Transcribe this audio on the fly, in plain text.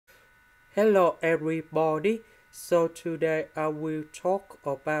Hello everybody. So today I will talk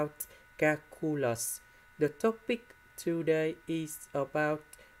about calculus. The topic today is about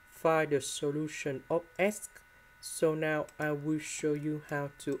find the solution of x. So now I will show you how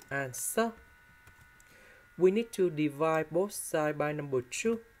to answer. We need to divide both sides by number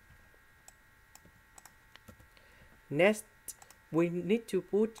 2. Next, we need to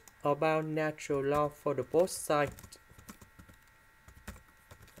put about natural log for the both sides.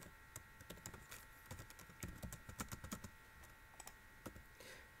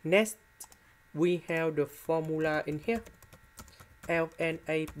 Next, we have the formula in here. ln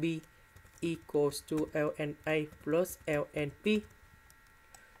AB equals to ln A plus ln B.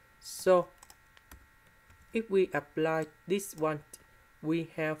 So, if we apply this one,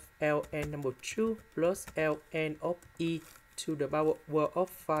 we have ln number 2 plus ln of E to the power of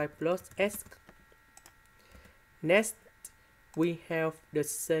 5 plus x. Next, we have the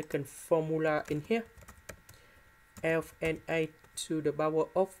second formula in here. ln A to the power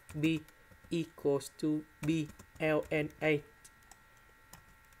of B equals to B ln A.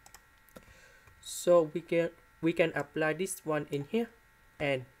 So we can apply this one in here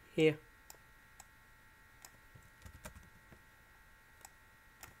and here.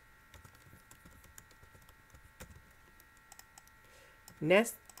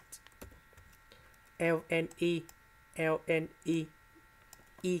 Next, ln E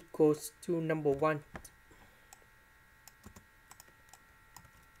equals to number 1.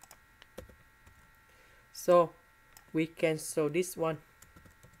 So we cancel this one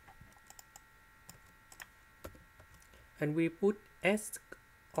and we put s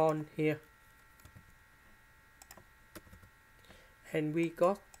on here and we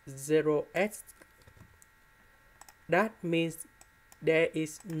got 0x. That means there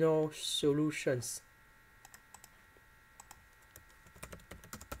is no solutions.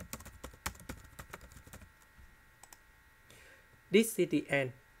 This is the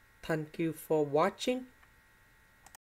end. Thank you for watching.